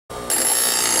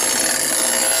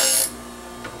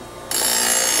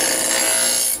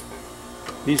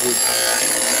These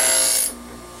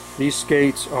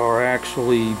skates are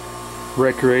actually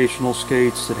recreational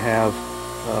skates that have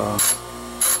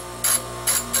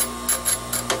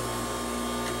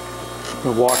they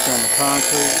walk on the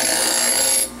concrete,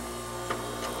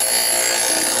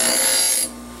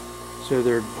 so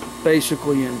they're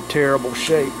basically in terrible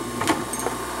shape.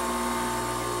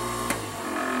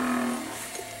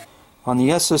 On the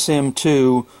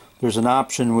SSM2, there's an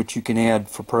option which you can add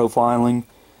for profiling,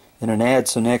 and it adds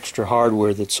some extra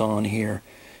hardware that's on here.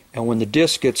 And when the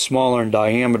disc gets smaller in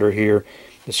diameter here,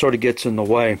 it sort of gets in the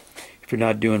way if you're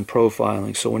not doing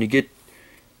profiling. So when you get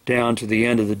down to the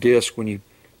end of the disc, when you've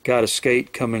got a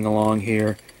skate coming along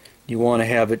here, you want to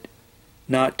have it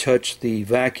not touch the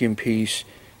vacuum piece.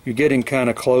 You're getting kind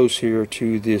of close here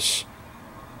to this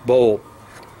bolt.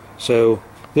 So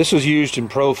this is used in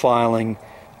profiling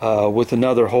with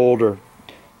another holder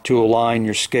to align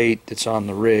your skate that's on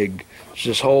the rig. There's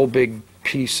this whole big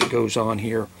piece that goes on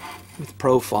here with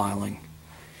profiling,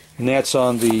 and that's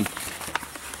on the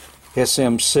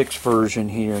SM6 version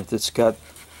here, that's got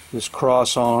this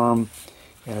cross arm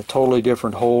and a totally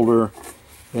different holder,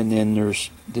 and then there's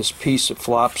this piece that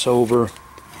flops over,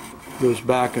 goes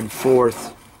back and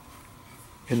forth,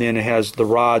 and then it has the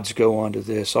rods go onto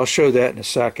this. I'll show that in a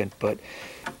second, but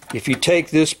if you take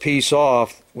this piece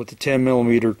off with the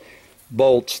 10mm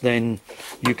bolts, then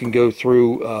you can go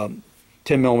through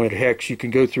 10mm hex, you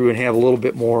can go through and have a little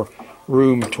bit more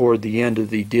room toward the end of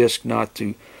the disc not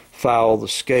to foul the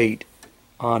skate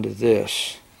onto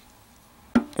this.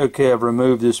 Okay, I've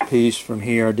removed this piece from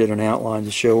here. I did an outline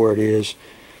to show where it is.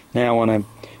 Now when I'm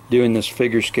doing this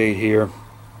figure skate here,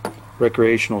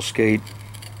 recreational skate,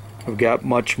 I've got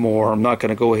much more. I'm not going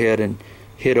to go ahead and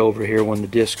hit over here when the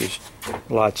disc is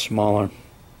a lot smaller.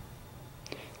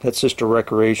 That's just a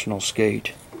recreational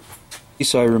skate. The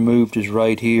piece I removed is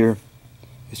right here.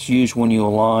 It's used when you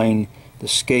align the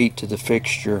skate to the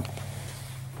fixture.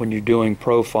 When you're doing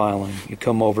profiling, you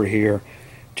come over here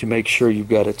to make sure you've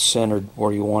got it centered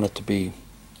where you want it to be.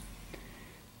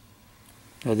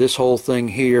 Now this whole thing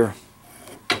here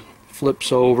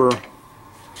flips over,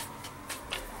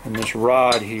 and this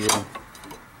rod here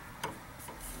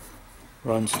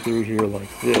runs through here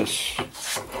like this.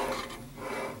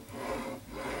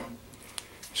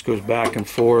 This goes back and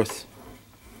forth.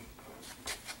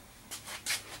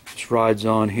 This rides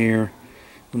on here.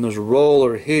 And there's a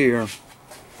roller here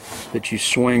that you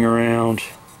swing around.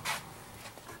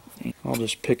 I'll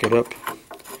just pick it up,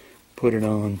 put it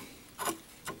on.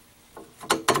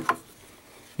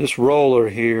 This roller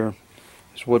here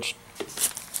is what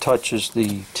touches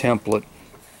the template.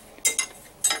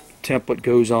 Template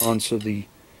goes on, so the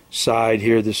side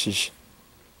here, this is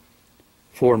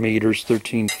 4 meters,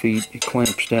 13 feet. It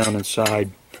clamps down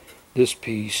inside this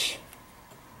piece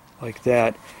like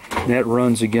that, and that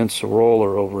runs against the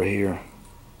roller over here.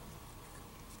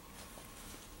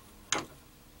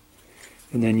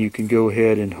 And then you can go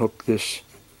ahead and hook this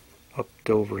up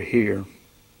over here.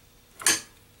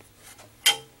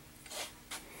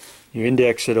 You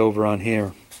index it over on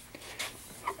here.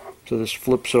 So this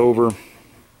flips over,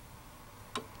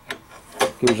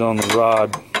 goes on the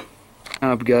rod.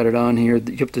 I've got it on here.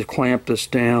 You have to clamp this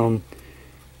down.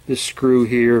 This screw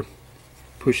here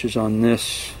pushes on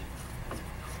this,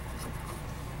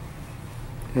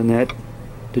 and that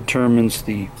determines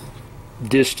the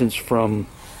distance from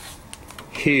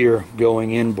here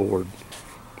going inboard.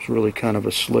 It's really kind of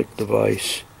a slick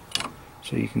device.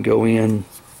 So you can go in,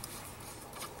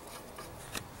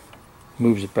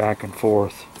 moves it back and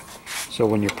forth. So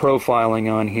when you're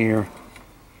profiling on here,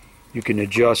 you can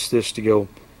adjust this to go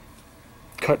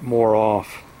cut more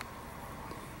off.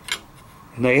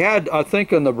 And they had, I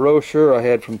think on the brochure I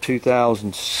had from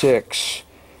 2006,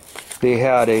 they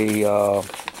had a, I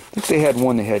think they had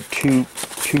one that had two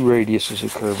radiuses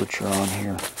of curvature on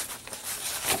here.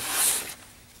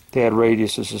 They had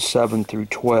radiuses of 7 through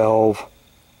 12.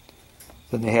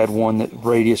 Then they had one that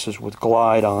radiuses with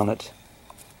glide on it.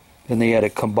 Then they had a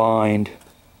combined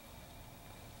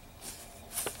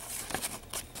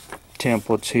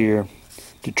templates here.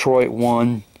 Detroit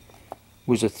 1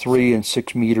 was a 3 and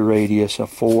 6 meter radius. A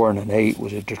 4 and an 8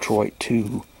 was a Detroit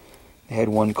 2. They had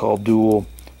one called Dual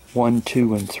 1,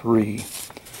 2, and 3.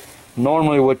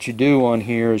 Normally what you do on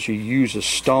here is you use a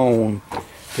stone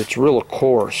that's real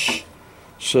coarse,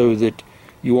 so that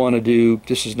you want to do,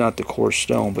 this is not the coarse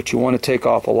stone, but you want to take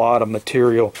off a lot of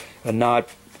material and not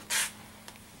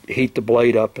heat the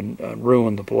blade up and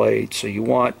ruin the blade. So you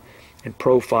want, in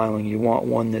profiling, you want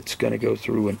one that's going to go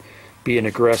through and be an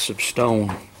aggressive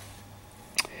stone.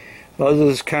 Well,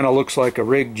 this kind of looks like a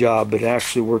rig job, but it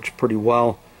actually works pretty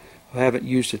well. I haven't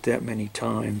used it that many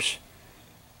times.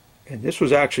 And this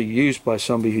was actually used by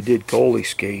somebody who did goalie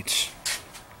skates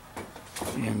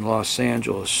in Los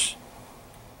Angeles.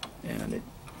 And it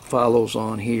follows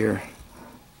on here.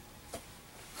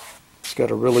 It's got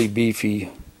a really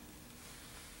beefy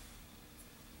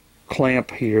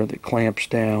clamp here that clamps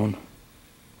down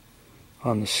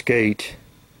on the skate.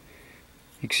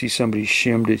 You can see somebody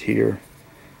shimmed it here.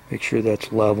 Make sure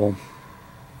that's level.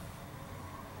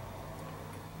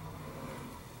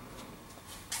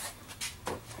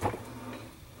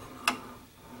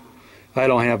 I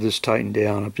don't have this tightened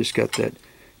down. I've just got that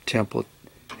template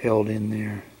held in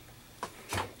there.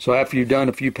 So after you've done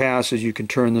a few passes, you can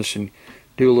turn this and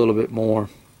do a little bit more.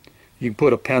 You can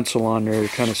put a pencil on there to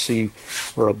kind of see,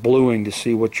 or a bluing to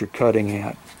see what you're cutting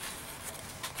at.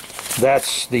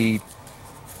 That's the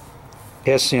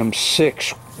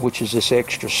SM6, which is this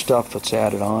extra stuff that's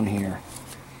added on here,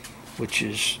 which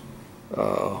is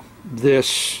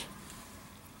this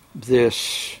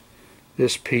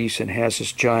piece, and has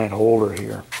this giant holder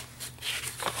here.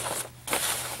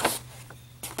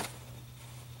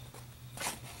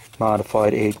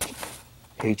 Modified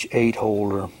H8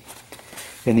 holder.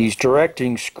 And these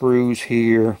directing screws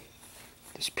here,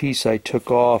 this piece I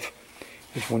took off,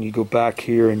 is when you go back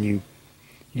here and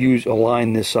you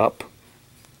align this up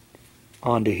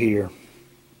onto here.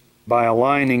 By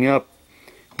aligning up,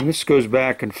 when this goes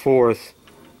back and forth,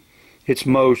 its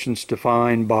motion's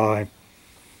defined by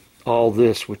all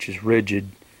this, which is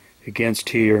rigid, against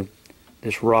here,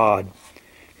 this rod.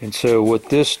 And so what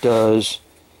this does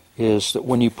is that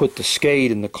when you put the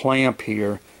skate and the clamp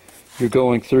here, you're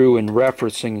going through and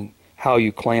referencing how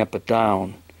you clamp it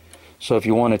down. So if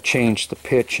you want to change the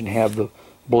pitch and have the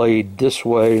blade this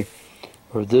way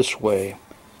or this way,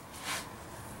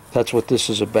 that's what this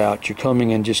is about. You're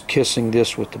coming and just kissing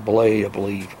this with the blade, I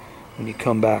believe, when you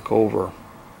come back over,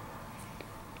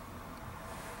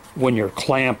 when you're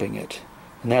clamping it.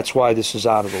 And that's why this is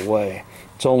out of the way.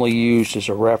 It's only used as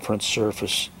a reference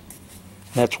surface.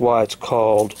 That's why it's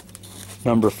called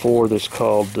number 4. That's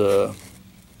called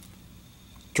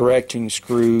directing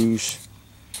screws,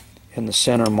 and the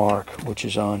center mark, which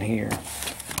is on here,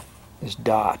 this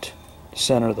dot, the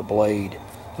center of the blade,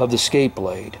 of the skate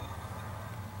blade.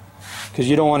 Because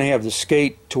you don't want to have the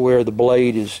skate to where the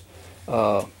blade is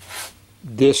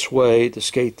this way, the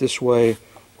skate this way,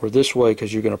 or this way,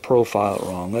 because you're going to profile it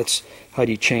wrong. That's how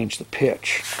you change the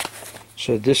pitch.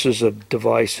 So this is a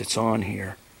device that's on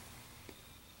here.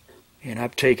 And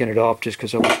I've taken it off just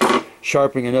because I was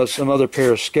sharpening some other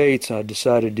pair of skates. I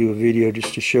decided to do a video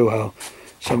just to show how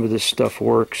some of this stuff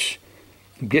works.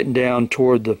 I'm getting down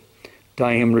toward the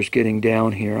diameters, getting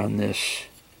down here on this.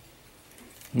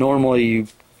 Normally you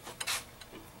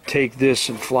take this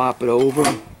and flop it over,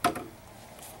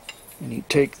 and you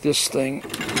take this thing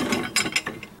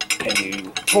and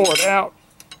you pull it out.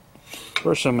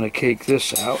 First I'm going to cake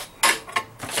this out.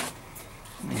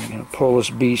 And I'm going to pull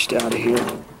this beast out of here.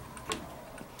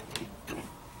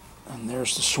 And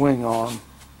there's the swing arm.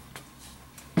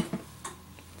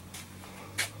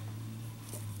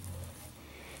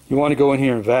 You want to go in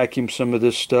here and vacuum some of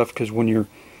this stuff, because when you're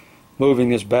moving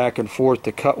this back and forth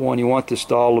to cut one, you want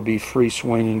this all to be free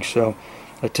swinging. So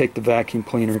I take the vacuum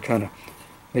cleaner and kind of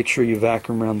make sure you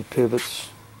vacuum around the pivots.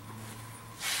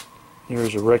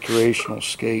 There's a recreational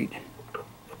skate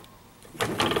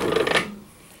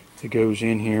that goes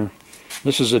in here.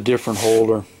 This is a different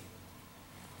holder.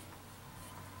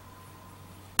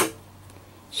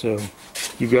 So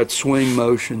you've got swing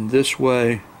motion this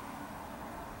way,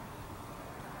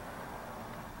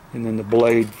 and then the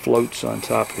blade floats on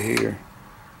top of here.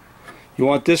 You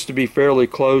want this to be fairly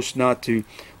close, not to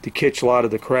catch a lot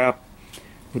of the crap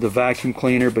with a vacuum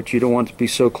cleaner, but you don't want it to be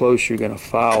so close you're going to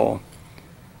foul.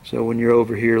 So when you're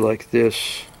over here like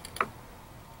this,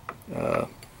 you got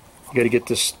to get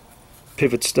this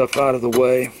pivot stuff out of the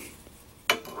way.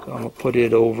 So I'm going to put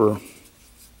it over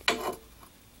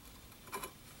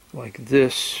like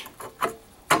this.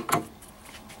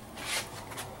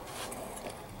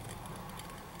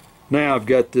 Now I've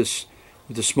got this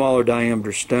with the smaller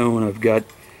diameter stone. I've got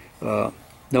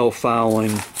no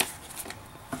fouling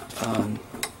on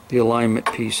the alignment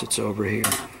piece that's over here.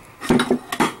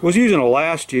 I was using it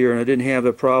last year and I didn't have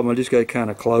that problem. I just got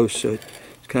kind of close, so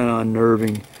it's kind of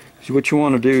unnerving. So what you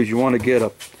want to do is you want to get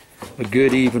a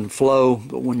good even flow,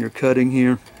 but when you're cutting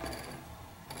here,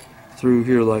 through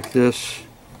here like this,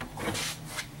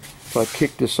 if I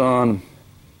kick this on,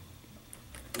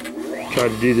 try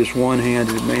to do this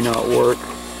one-handed, it may not work.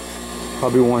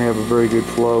 Probably won't have a very good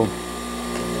flow.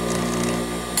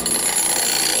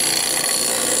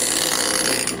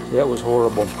 That was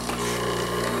horrible.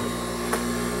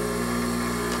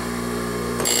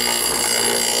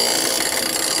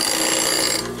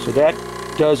 So that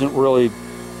doesn't really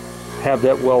have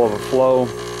that well of a flow.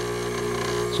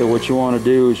 So what you want to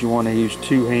do is you want to use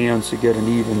two hands to get an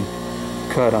even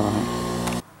cut on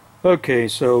it. Okay,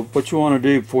 so what you want to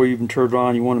do before you even turn it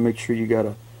on, you want to make sure you got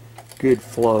a good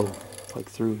flow, like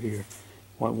through here. You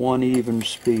want one even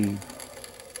speed.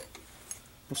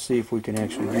 Let's see if we can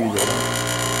actually do that.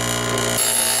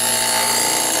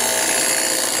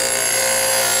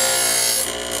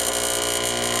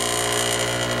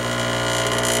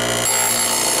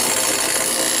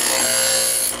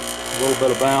 A little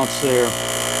bit of bounce there.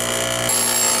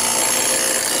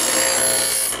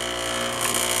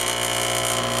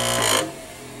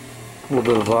 A little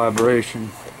bit of vibration.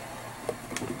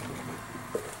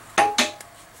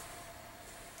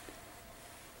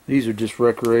 These are just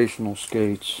recreational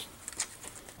skates.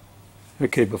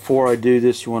 Okay, before I do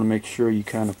this, you want to make sure you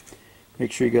got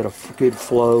a good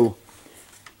flow.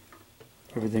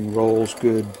 Everything rolls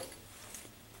good.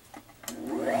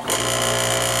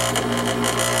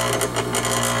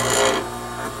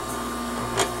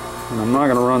 And I'm not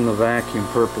going to run the vacuum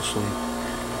purposely.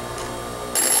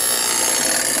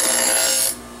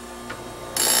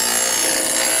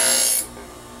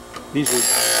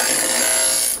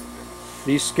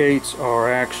 These skates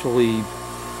are actually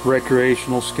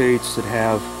recreational skates that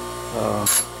have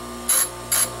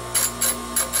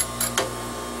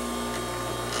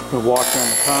walk on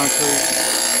the concrete.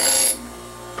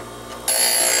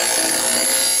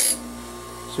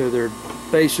 So they're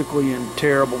basically in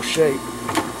terrible shape.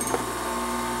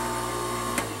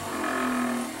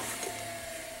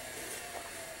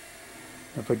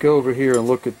 If I go over here and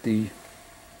look at the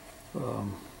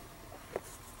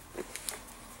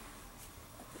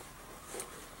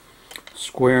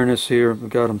squareness here, we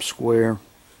got them square.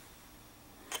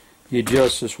 You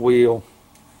adjust this wheel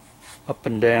up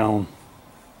and down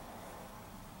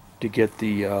to get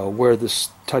the where this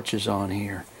touches on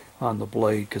here on the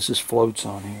blade, because this floats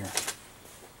on here.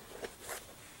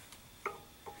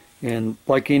 And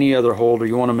like any other holder,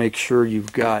 you want to make sure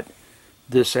you've got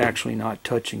this actually not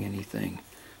touching anything,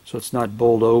 so it's not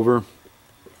bowled over.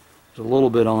 There's a little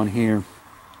bit on here.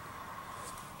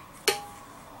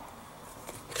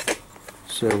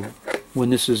 So when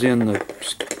this is in the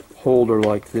holder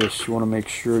like this, you want to make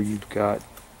sure you've got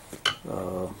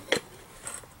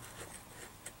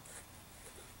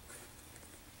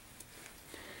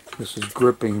this is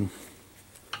gripping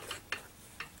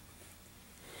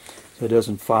so it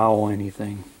doesn't foul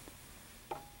anything.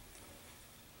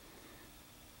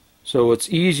 So it's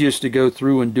easiest to go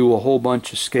through and do a whole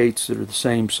bunch of skates that are the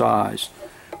same size.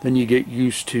 Then you get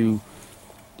used to,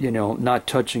 you know, not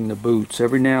touching the boots.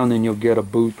 Every now and then you'll get a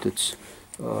boot that's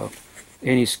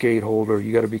any skate holder.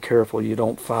 You got to be careful you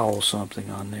don't foul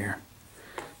something on there.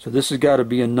 So this has got to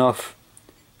be enough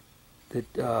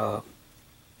that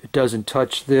it doesn't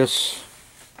touch this.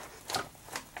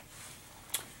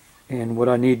 And what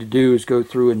I need to do is go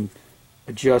through and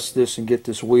adjust this and get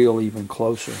this wheel even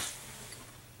closer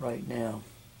right now.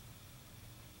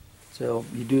 So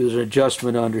you do this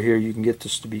adjustment under here, you can get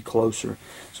this to be closer.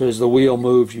 So as the wheel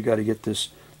moves, you got to get this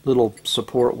little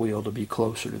support wheel to be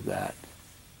closer to that.